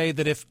is to say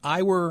that if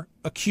I were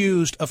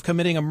accused of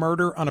committing a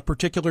murder on a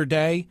particular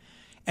day,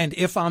 and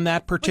if on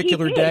that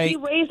particular day,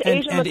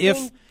 and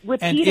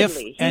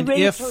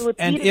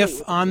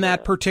if on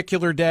that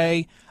particular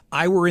day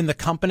I were in the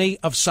company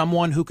of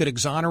someone who could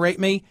exonerate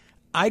me,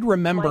 I'd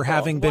remember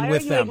having been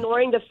with them. Why are you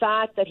ignoring the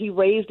fact that he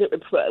raised it?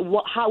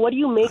 What do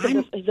you make of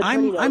his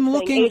attorney I'm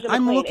looking. Asia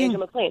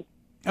McClain.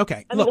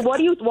 Okay. Look.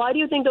 Why do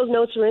you think those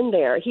notes are in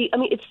there?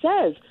 It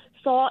says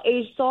saw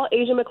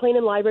Asia McClain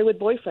in library with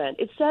boyfriend.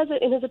 It says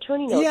it in his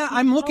attorney notes. Yeah,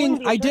 I'm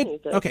looking. I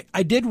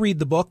did read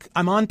the book.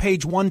 I'm on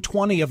page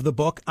 120 of the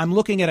book. I'm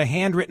looking at a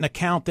handwritten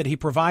account that he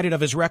provided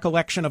of his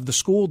recollection of the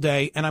school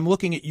day, and I'm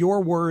looking at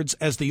your words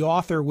as the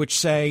author, which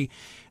say,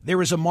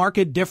 there is a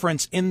marked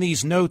difference in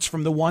these notes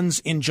from the ones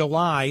in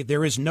July.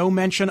 There is no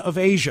mention of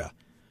Asia.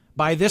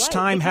 By this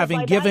time,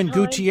 having given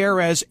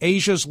Gutierrez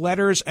Asia's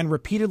letters and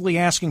repeatedly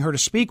asking her to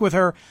speak with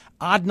her,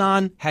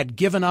 Adnan had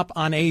given up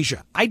on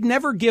Asia. I'd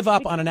never give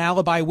up on an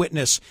alibi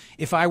witness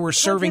if I were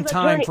serving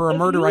time for a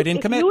murder I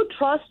didn't commit. If you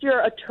trust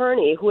your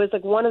attorney, who is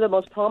like one of the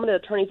most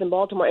prominent attorneys in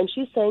Baltimore, and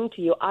she's saying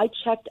to you, I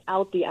checked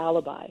out the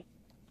alibi.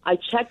 I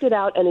checked it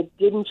out, and it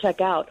didn't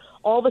check out.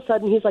 All of a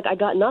sudden, he's like, I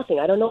got nothing.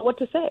 I don't know what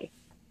to say.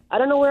 I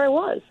don't know where I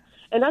was.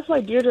 And that's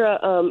why Deirdre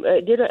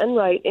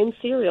Enright in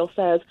Serial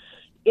says,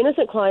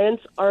 innocent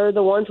clients are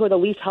the ones who are the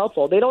least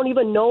helpful. They don't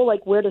even know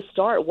where to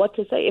start, what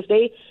to say. If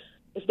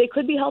they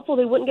could be helpful,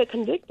 they wouldn't get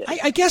convicted.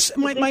 I guess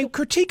my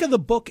critique of the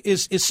book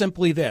is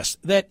simply this,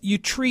 that you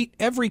treat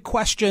every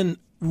question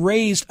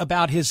raised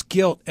about his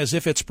guilt as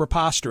if it's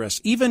preposterous,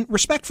 even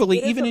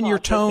respectfully, even in your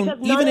tone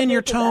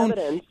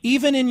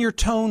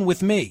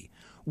with me.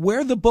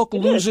 Where the book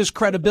loses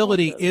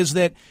credibility is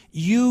that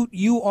you're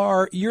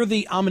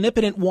the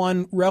omnipotent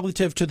one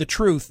relative to the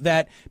truth,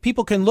 that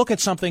people can look at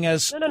something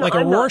as like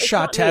a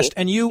Rorschach test,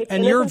 and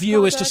your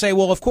view is to say,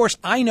 well, of course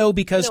I know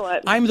because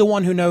I'm the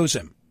one who knows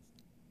him.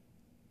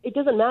 It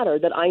doesn't matter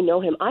that I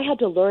know him. I had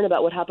to learn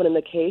about what happened in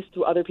the case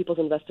through other people's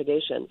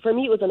investigation. For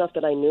me, it was enough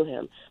that I knew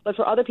him. But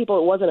for other people,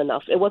 it wasn't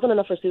enough. It wasn't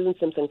enough for Susan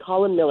Simpson,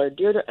 Colin Miller,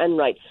 Deirdre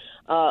Enright,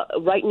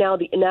 right now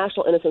the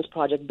National Innocence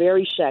Project,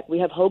 Barry Scheck. We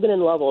have Hogan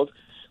and Lovells.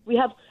 We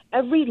have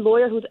every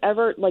lawyer who's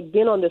ever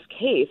been on this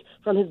case,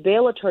 from his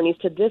bail attorneys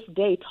to this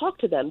day. Talk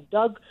to them.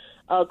 Doug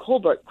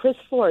Colbert, Chris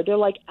Ford. They're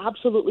like,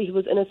 absolutely, he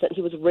was innocent.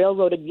 He was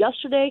railroaded.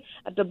 Yesterday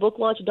at the book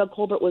launch, Doug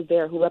Colbert was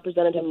there, who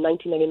represented him in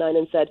 1999,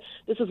 and said,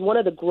 this is one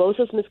of the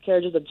grossest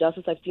miscarriages of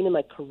justice I've seen in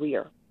my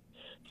career.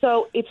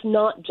 So it's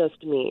not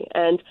just me.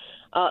 And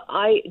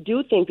I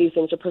do think these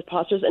things are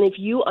preposterous. And if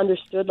you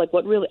understood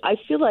what really, I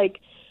feel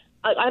like,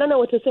 I don't know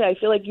what to say. I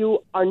feel like you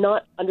are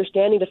not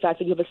understanding the fact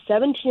that you have a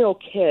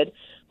 17-year-old kid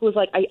who's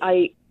like,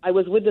 I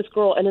was with this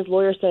girl, and his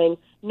lawyer saying,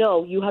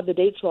 no, you have the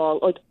dates wrong.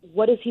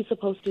 What is he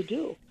supposed to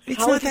do?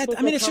 It's not that.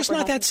 I mean, it's just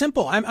not that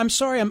simple. I'm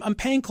sorry. I'm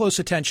paying close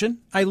attention.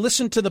 I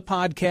listened to the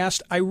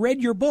podcast. I read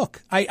your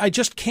book. I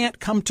just can't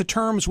come to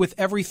terms with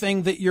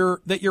everything that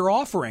you're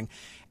offering.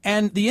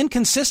 And the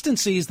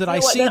inconsistencies that I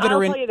see that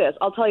are in...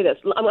 I'll tell you this.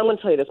 I'm going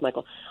to tell you this,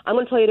 Michael. I'm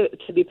going to tell you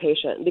to be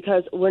patient,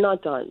 because we're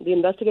not done. The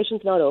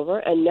investigation's not over,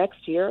 and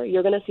next year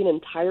you're going to see an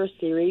entire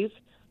series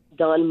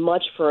done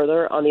much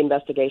further on the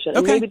investigation.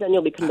 And maybe then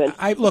you'll be convinced.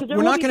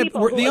 We're not going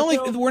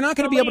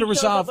to be able to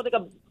resolve...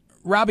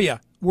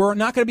 Rabia, we're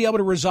not going to be able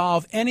to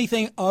resolve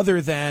anything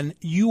other than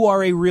you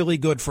are a really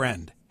good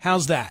friend.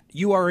 How's that?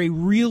 You are a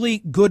really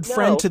good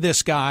friend to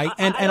this guy,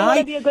 and I want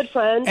to be a good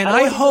friend, and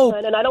I hope,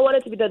 and I don't want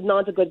it to be that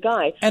Adnan's a good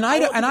guy. And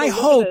I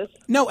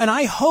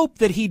hope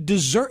that he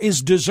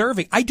is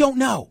deserving. I don't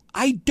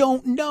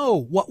know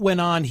what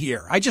went on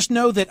here. I just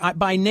know that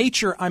by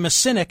nature I'm a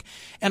cynic,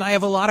 and I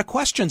have a lot of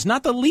questions.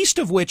 Not the least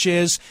of which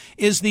is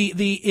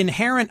the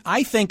inherent,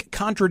 I think,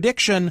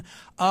 contradiction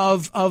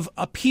of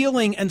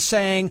appealing and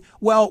saying,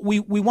 well, we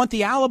want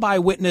the alibi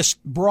witness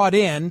brought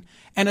in,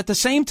 and at the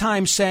same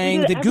time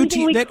saying that you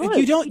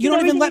don't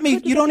even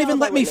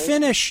let me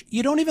finish.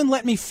 You don't even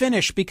let me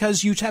finish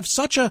because you have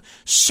such a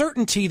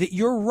certainty that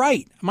you're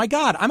right. My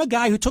God, I'm a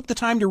guy who took the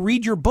time to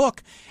read your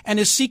book and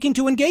is seeking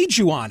to engage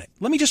you on it.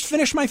 Let me just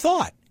finish my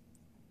thought.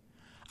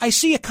 I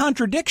see a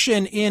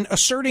contradiction in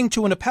asserting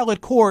to an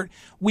appellate court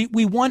we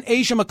want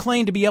Asia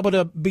McClain to be able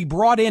to be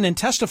brought in and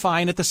testify,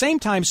 and at the same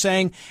time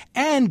saying,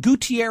 and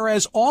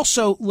Gutierrez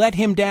also let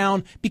him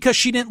down because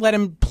she didn't let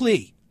him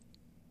plea.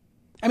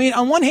 I mean,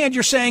 on one hand,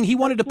 you're saying he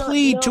wanted to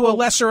plead to a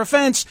lesser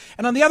offense,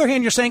 and on the other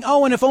hand, you're saying,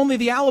 oh, and if only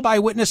the alibi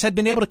witness had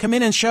been able to come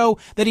in and show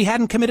that he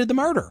hadn't committed the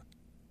murder.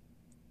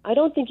 I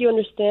don't think you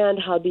understand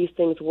how these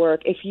things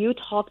work. If you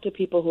talk to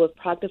people who have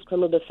practiced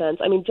criminal defense,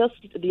 I mean, just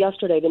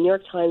yesterday, the New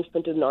York Times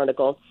printed an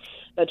article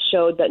that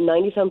showed that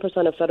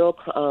 97% of federal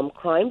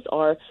crimes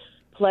are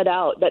pled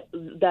out,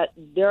 that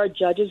there are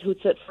judges who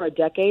sit for a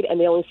decade and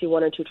they only see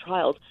 1 or 2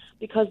 trials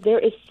because there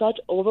is such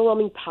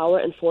overwhelming power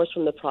and force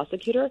from the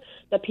prosecutor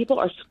that people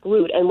are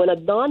screwed. And when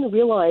Adnan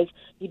realized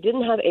he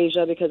didn't have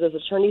Asia because his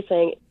attorney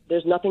saying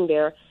there's nothing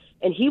there,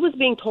 and he was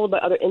being told by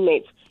other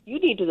inmates, you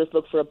need to just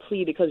look for a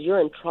plea because you're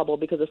in trouble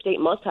because the state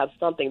must have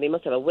something. They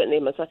must have a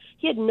witness.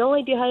 He had no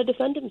idea how to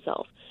defend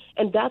himself.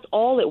 And that's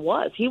all it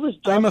was. He was.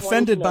 I'm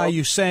offended by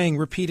you saying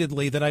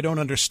repeatedly that I don't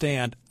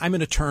understand. I'm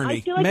an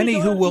attorney. Like many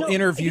who will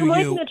interview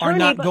you are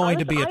not going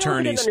to be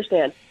attorneys. I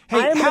understand. Hey,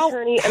 I am an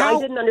attorney, and I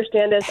didn't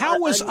understand this. How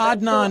was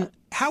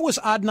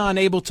Adnan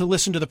able to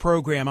listen to the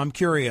program? I'm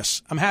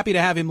curious. I'm happy to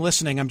have him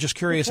listening. I'm just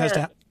curious as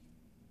to.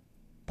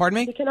 Pardon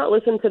me? He cannot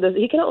listen to this.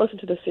 He cannot listen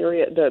to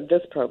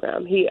this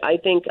program. I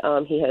think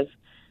he has.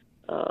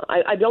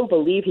 I don't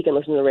believe he can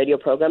listen to the radio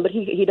program, but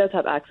he does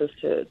have access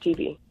to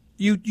TV.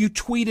 You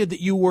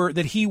tweeted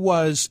that he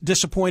was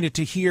disappointed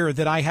to hear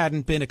that I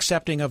hadn't been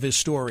accepting of his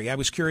story. I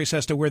was curious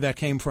as to where that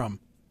came from.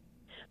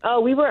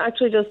 We were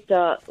actually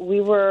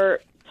we were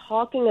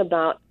talking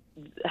about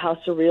how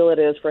surreal it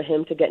is for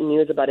him to get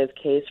news about his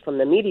case from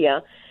the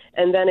media,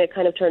 and then it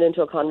kind of turned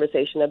into a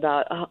conversation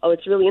about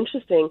it's really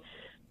interesting.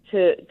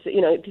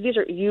 These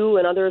are you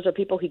and others are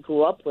people he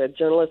grew up with,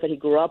 journalists that he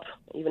grew up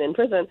even in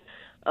prison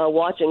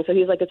watching. So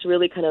he's like, it's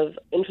really kind of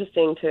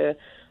interesting to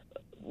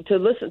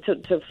listen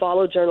to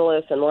follow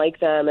journalists and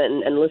like them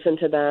and listen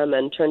to them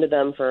and turn to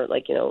them for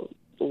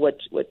what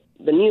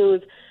the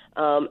news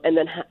and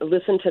then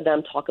listen to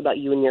them talk about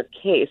you and your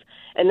case.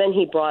 And then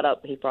he brought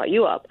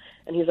you up,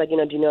 and he's like, do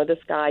you know this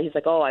guy? He's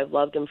like, oh, I've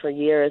loved him for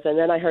years. And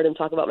then I heard him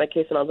talk about my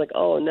case, and I was like,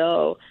 oh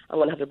no, I'm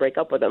gonna have to break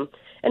up with him.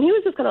 And he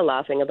was just kind of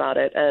laughing about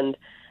it, and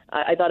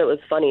I thought it was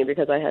funny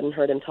because I hadn't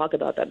heard him talk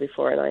about that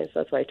before, and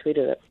that's why I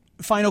tweeted it.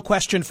 Final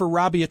question for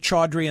Rabia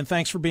Chaudhry, and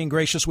thanks for being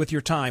gracious with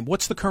your time.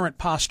 What's the current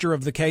posture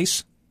of the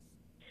case?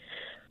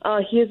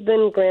 He has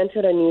been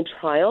granted a new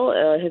trial.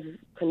 His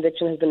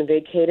conviction has been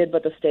vacated,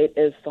 but the state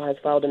has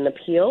filed an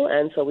appeal,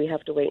 and so we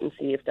have to wait and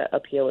see if that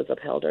appeal is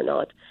upheld or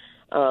not.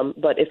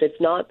 But if it's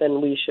not,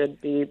 then we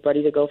should be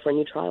ready to go for a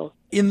new trial.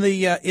 In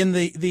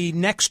the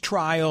next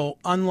trial,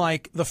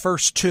 unlike the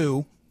first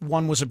two,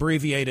 one was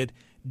abbreviated.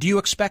 Do you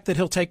expect that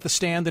he'll take the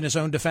stand in his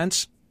own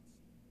defense?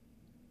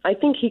 I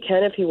think he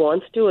can if he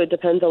wants to. It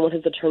depends on what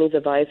his attorneys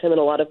advise him. In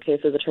a lot of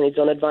cases, attorneys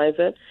don't advise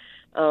it.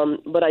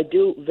 But I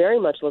do very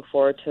much look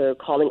forward to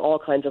calling all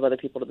kinds of other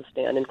people to the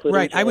stand, including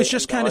Right. I was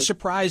just kind of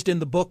surprised in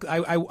the book.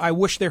 I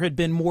wish there had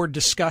been more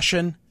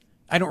discussion.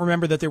 I don't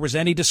remember that there was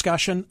any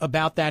discussion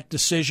about that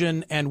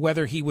decision and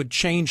whether he would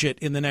change it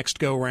in the next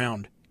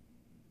go-round.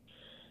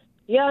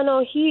 Yeah,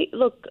 no,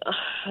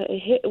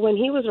 when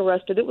he was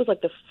arrested, it was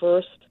like the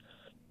first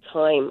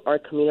time our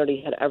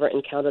community had ever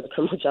encountered the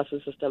criminal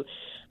justice system.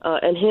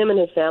 And him and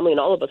his family and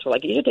all of us were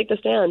like, he should take the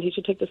stand. He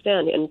should take the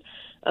stand. And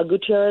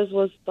Gutierrez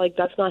was like,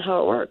 that's not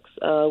how it works.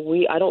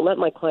 I don't let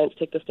my clients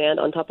take the stand,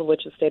 on top of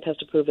which the state has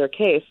to prove their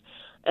case.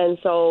 And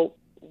so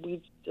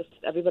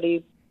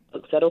everybody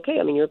said, okay,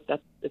 I mean, you're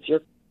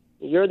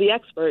the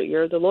expert,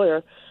 you're the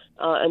lawyer.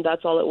 And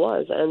that's all it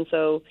was. And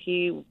so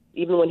he,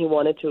 even when he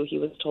wanted to, he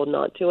was told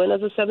not to. And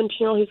as a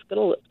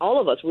 17-year-old, all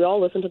of us, we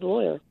all listen to the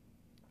lawyer.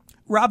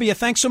 Rabia,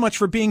 thanks so much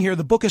for being here.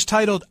 The book is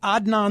titled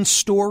Adnan's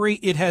Story.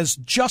 It has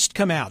just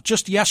come out,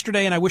 just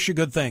yesterday, and I wish you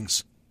good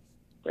things.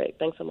 Great.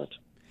 Thanks so much.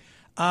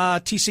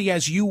 TC,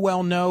 as you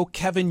well know,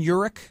 Kevin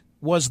Urich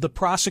was the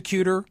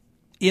prosecutor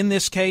in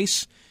this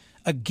case,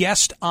 a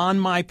guest on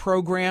my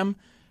program.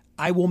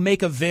 I will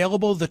make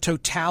available the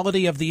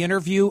totality of the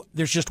interview.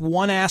 There's just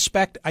one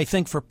aspect, I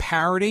think, for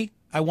parody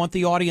I want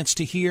the audience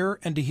to hear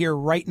and to hear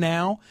right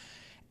now.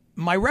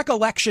 My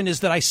recollection is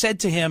that I said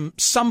to him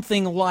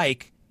something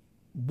like,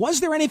 Was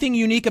there anything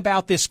unique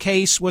about this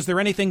case? Was there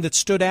anything that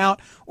stood out?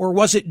 Or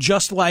was it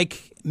just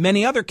like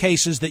many other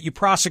cases that you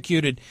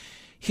prosecuted?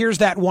 Here's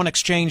that one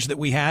exchange that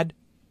we had.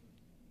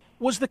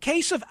 Was the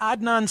case of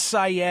Adnan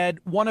Syed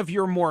one of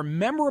your more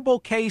memorable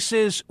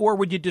cases, or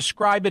would you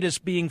describe it as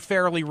being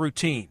fairly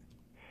routine?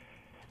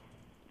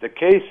 The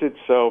case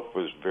itself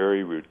was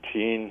very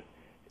routine.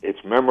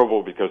 It's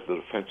memorable because the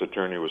defense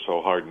attorney was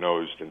so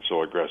hard-nosed and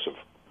so aggressive.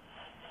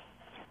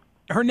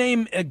 Her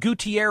name,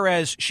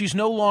 Gutierrez, she's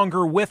no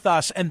longer with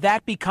us, and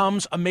that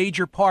becomes a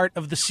major part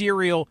of the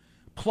serial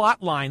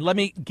plot line. Let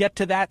me get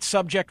to that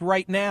subject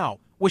right now.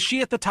 Was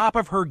she at the top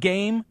of her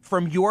game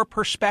from your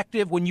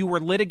perspective when you were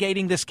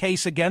litigating this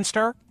case against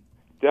her?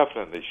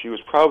 Definitely. She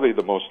was probably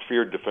the most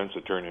feared defense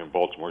attorney in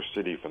Baltimore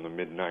City from the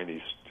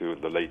mid-'90s to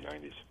the late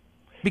 90s.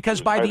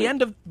 Because by the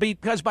end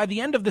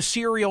of the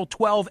serial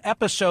 12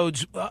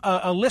 episodes,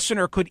 a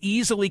listener could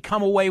easily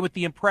come away with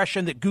the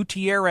impression that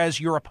Gutierrez,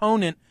 your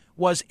opponent,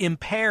 was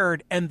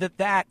impaired and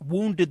that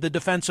wounded the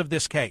defense of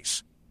this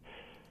case.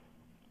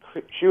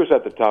 She was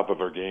at the top of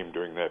her game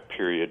during that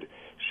period.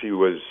 She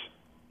was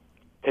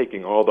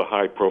taking all the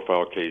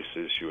high-profile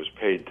cases. She was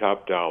paid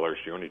top dollar.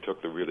 She only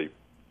took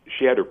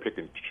she had her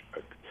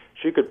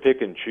she could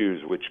pick and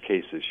choose which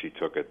cases she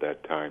took at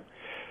that time.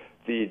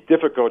 The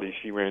difficulty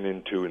she ran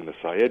into in the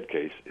Syed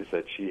case is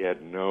that she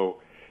had no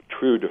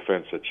true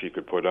defense that she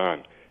could put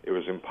on. It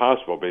was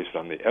impossible, based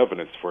on the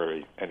evidence, for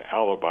an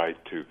alibi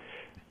to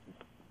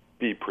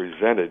be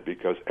presented,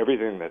 because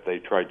everything that they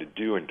tried to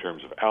do in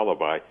terms of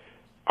alibi,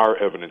 our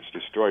evidence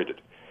destroyed it.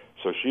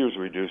 So she was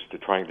reduced to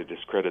trying to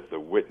discredit the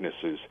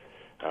witnesses,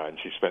 and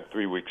she spent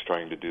 3 weeks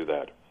trying to do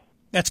that.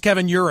 That's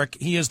Kevin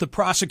Urich. He is the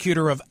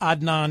prosecutor of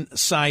Adnan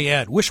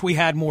Syed. Wish we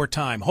had more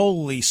time.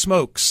 Holy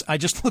smokes. I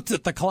just looked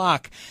at the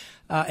clock,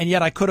 and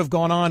yet I could have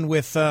gone on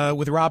with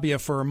Rabia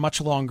for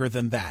much longer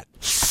than that.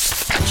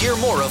 Hear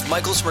more of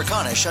Michael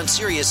Smerconish on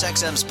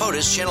SiriusXM's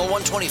POTUS Channel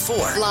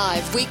 124.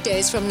 Live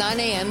weekdays from 9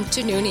 a.m.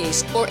 to noon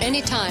East, or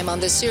anytime on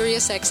the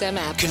SiriusXM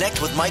app.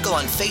 Connect with Michael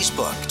on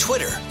Facebook,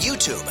 Twitter,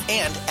 YouTube,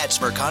 and at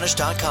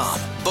Smerconish.com.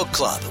 Book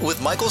Club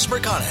with Michael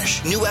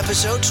Smerconish. New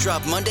episodes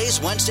drop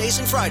Mondays, Wednesdays,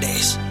 and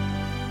Fridays.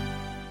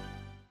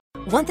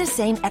 Want the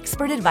same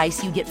expert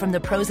advice you get from the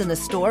pros in the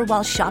store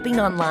while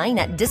shopping online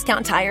at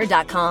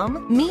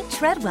DiscountTire.com? Meet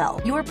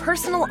Treadwell, your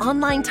personal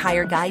online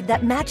tire guide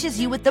that matches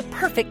you with the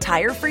perfect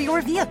tire for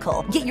your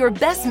vehicle. Get your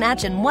best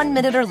match in 1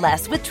 minute or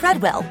less with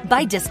Treadwell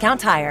by Discount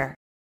Tire.